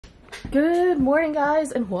Good morning,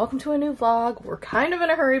 guys, and welcome to a new vlog. We're kind of in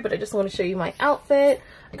a hurry, but I just want to show you my outfit.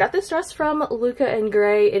 I got this dress from Luca and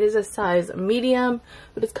Gray. It is a size medium,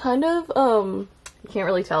 but it's kind of, you can't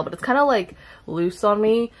really tell, but it's kind of like loose on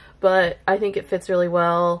me, but I think it fits really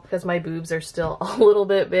well because my boobs are still a little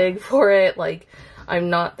bit big for it. Like, I'm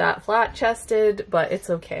not that flat chested, but it's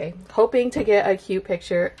okay. Hoping to get a cute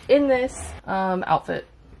picture in this outfit.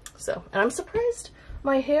 So, and I'm surprised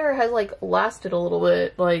my hair has like lasted a little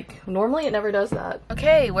bit. Like, normally it never does that.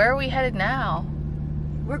 Okay, where are we headed now?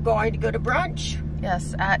 We're going to go to brunch.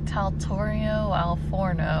 Yes, at Taltorio Al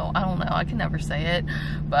Forno. I don't know, I can never say it,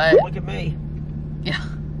 but look at me. Yeah.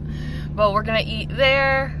 But we're gonna eat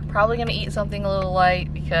there. Probably gonna eat something a little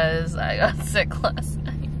light because I got sick last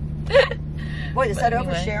night. Wait, is that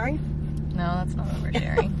oversharing? No, that's not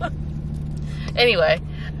oversharing. Anyway,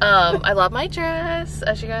 I love my dress,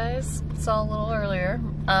 as you guys saw a little earlier.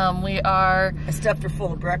 I stuffed her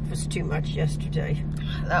full of breakfast too much yesterday.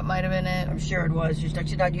 That might have been it. I'm sure it was. She's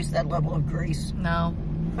not used to that level of grease. No.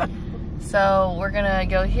 So we're gonna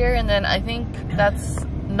go here, and then I think that's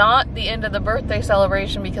not the end of the birthday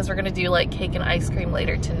celebration because we're gonna do like cake and ice cream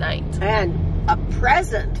later tonight. And a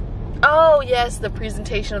present. Oh yes, the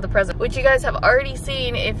presentation of the present, which you guys have already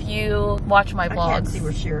seen if you watch my vlogs. I can't see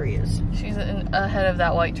where Sherry is. She's ahead of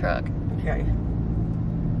that white truck. Okay.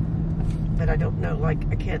 But I don't know, like,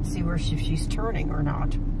 I can't see where she's turning or not.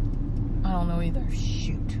 I don't know either.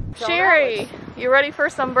 Shoot. Sherry, you ready for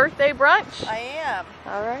some birthday brunch? I am.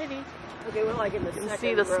 Alrighty. Okay, we're like in the You can second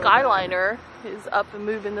see the row. Skyliner is up and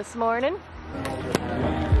moving this morning.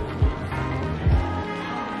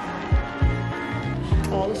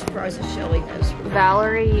 All the surprises Shelly has.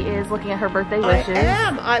 Valleri is looking at her birthday wishes. I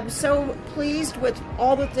am. I'm so pleased with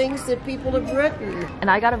all the things that people have written.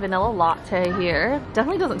 And I got a vanilla latte here.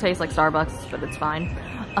 Definitely doesn't taste like Starbucks, but it's fine.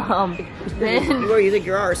 Then Where you think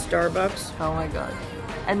you are, Starbucks? oh my god.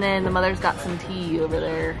 And then the mother's got some tea over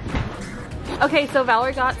there. Okay, so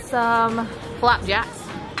Valerie got some flapjacks.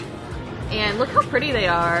 And look how pretty they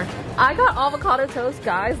are. I got avocado toast,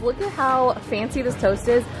 guys. Look at how fancy this toast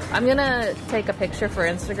is. I'm gonna take a picture for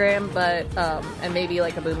Instagram, but and maybe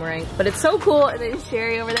like a boomerang. But it's so cool. And then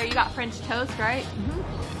Sherry over there, you got French toast, right?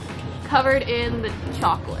 Mm-hmm. Covered in the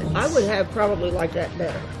chocolate. I would have probably liked that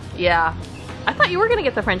better. Yeah. I thought you were gonna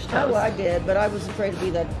get the French toast. Oh, I did, but I was afraid to be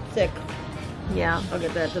that thick. Yeah. I'll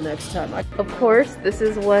get that the next time. Of course, this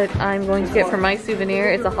is what I'm going to get for my souvenir.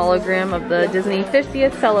 It's a hologram of the Disney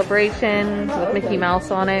 50th celebration with Mickey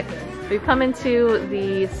Mouse on it. We've come into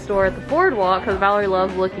the store at the Boardwalk because Valerie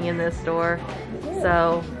loves looking in this store.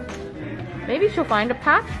 So maybe she'll find a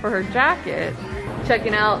patch for her jacket.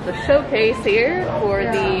 Checking out the showcase here for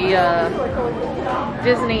the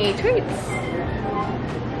Disney treats.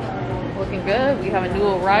 Looking good. We have a new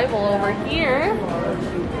arrival over here.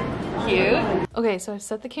 Cute. Okay, so I've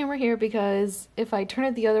set the camera here because if I turn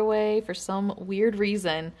it the other way for some weird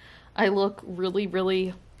reason, I look really,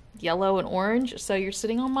 really yellow and orange. So you're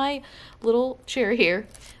sitting on my little chair here.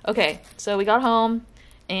 Okay, so we got home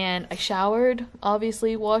and I showered,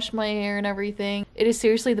 obviously washed my hair and everything. It is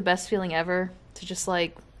seriously the best feeling ever to just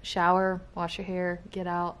like shower, wash your hair, get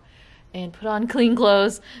out and put on clean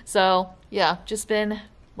clothes. So yeah, just been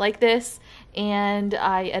like this, and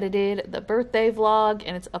I edited the birthday vlog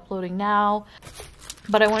and it's uploading now.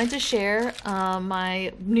 But I wanted to share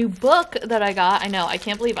my new book that I got. I know, I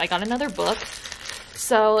can't believe I got another book.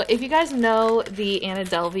 So if you guys know the Anna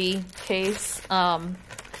Delvey case,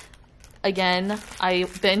 again, I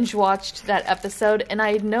binge watched that episode, and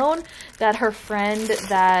I had known that her friend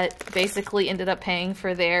that basically ended up paying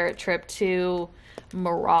for their trip to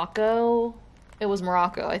Morocco, it was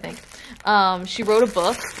Morocco, I think. She wrote a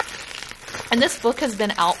book, and this book has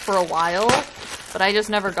been out for a while, but I just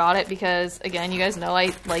never got it because, again, you guys know I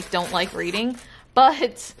don't like reading.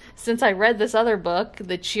 But since I read this other book,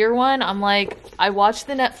 the Cheer one, I'm like, I watched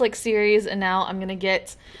the Netflix series, and now I'm gonna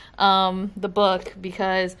get the book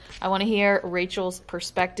because I want to hear Rachel's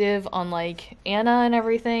perspective on like Anna and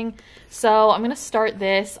everything. So I'm gonna start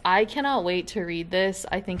this. I cannot wait to read this.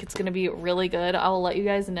 I think it's gonna be really good. I will let you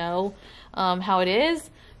guys know how it is,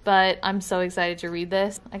 but I'm so excited to read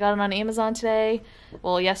this. I got it on Amazon today,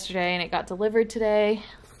 well yesterday, and it got delivered today.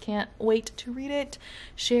 Can't wait to read it.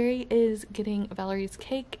 Sherry is getting Valerie's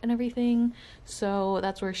cake and everything, so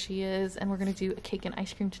that's where she is, and we're gonna do a cake and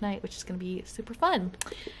ice cream tonight, which is gonna be super fun.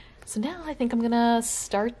 So now I think I'm gonna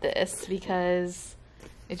start this because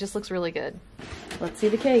it just looks really good. Let's see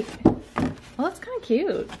the cake. Well, that's kind of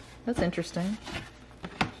cute. That's interesting.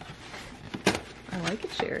 I like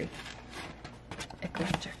it, Sherry.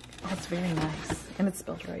 Eclectic. Oh, it's very nice. And it's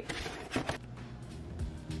spelled right.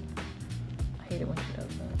 I hate it when she does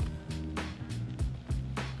that.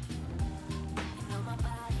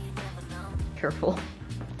 Careful.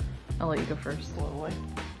 I'll let you go first. Blow away.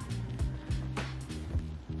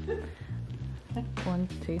 1,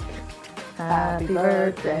 2, 3. Happy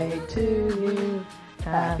birthday to you.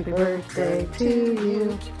 Happy birthday to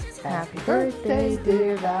you. Happy birthday,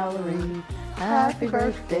 dear Valerie. Happy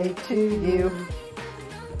birthday to you.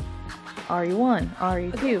 RE1,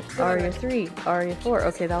 RE2, RE3, RE4.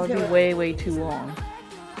 Okay, that would be way, way too long.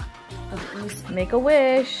 Make a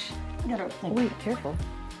wish. Oh, wait, careful.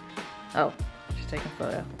 Oh, she's taking a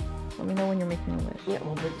photo. Let me know when you're making a wish. Yeah,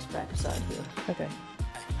 we'll put this back aside here. Okay.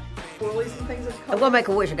 I'm gonna make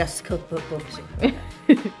a wish. I got to cook books.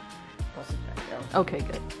 Okay,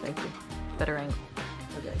 good. Thank you. Better angle.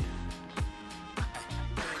 Okay.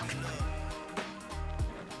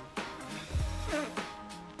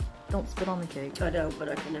 Don't spit on the cake. I know, but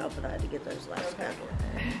I can help it. I had to get those last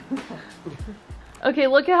couple. Okay,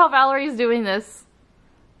 look at how Valerie's doing this.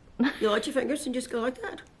 You light your fingers and just go like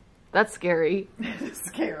that. That's scary.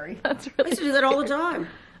 Scary. That's I really used to do that all the time.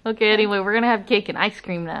 Okay, anyway, we're gonna have cake and ice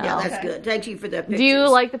cream now. Yeah, that's good. Thank you for that pictures. Do you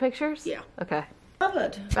like the pictures? Yeah. Okay. Love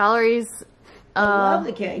it. Valerie's love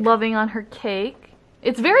the cake. loving on her cake.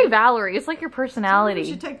 It's very Valerie. It's like your personality. You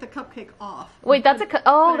should take the cupcake off. Wait, that's a put that's a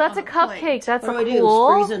it on the cupcake. plate. That's What a do I do?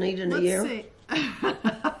 cool. Freeze and eat in a Let's year? see.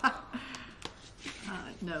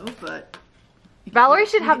 No, but Valerie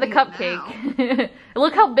should you have the can eat it cupcake.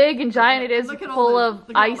 Look how big and giant it is, Look at all full the- of look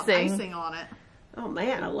at all the icing. icing on it. Oh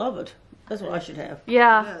man, I love it. That's what I should have.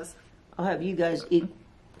 Yeah. It is. I'll have you guys eat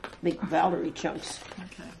big Valerie chunks.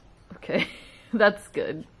 Okay. Okay. That's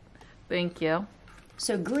good. Thank you.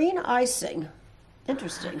 So green icing.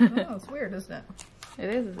 Interesting. Oh, it's weird, isn't it? It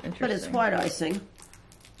is interesting. But it's white icing.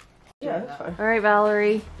 Yeah, that's fine. All right,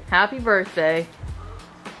 Valerie. Happy birthday.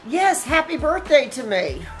 Yes, happy birthday to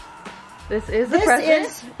me. This is the This present.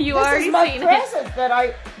 is You this already is my seen present that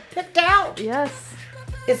I picked out. it. Yes.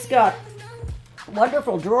 It's got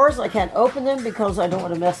wonderful drawers. I can't open them because I don't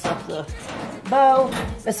want to mess up the bow.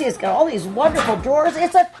 Let's see, it's got all these wonderful drawers.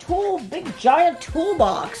 It's a big giant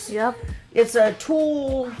toolbox. Yep. It's a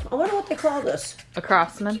tool, I wonder what they call this. A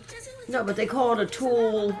craftsman. No, but they call it a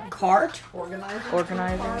tool cart.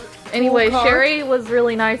 Organizer. Anyway, cart. Sherry was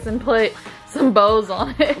really nice and put some bows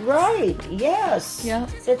on it. Right, yes. Yeah.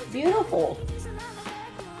 It's beautiful.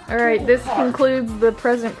 All right, Tool this cart. concludes the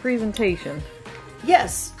present presentation.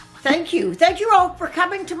 Yes, thank you. Thank you all for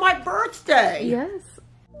coming to my birthday. Yes.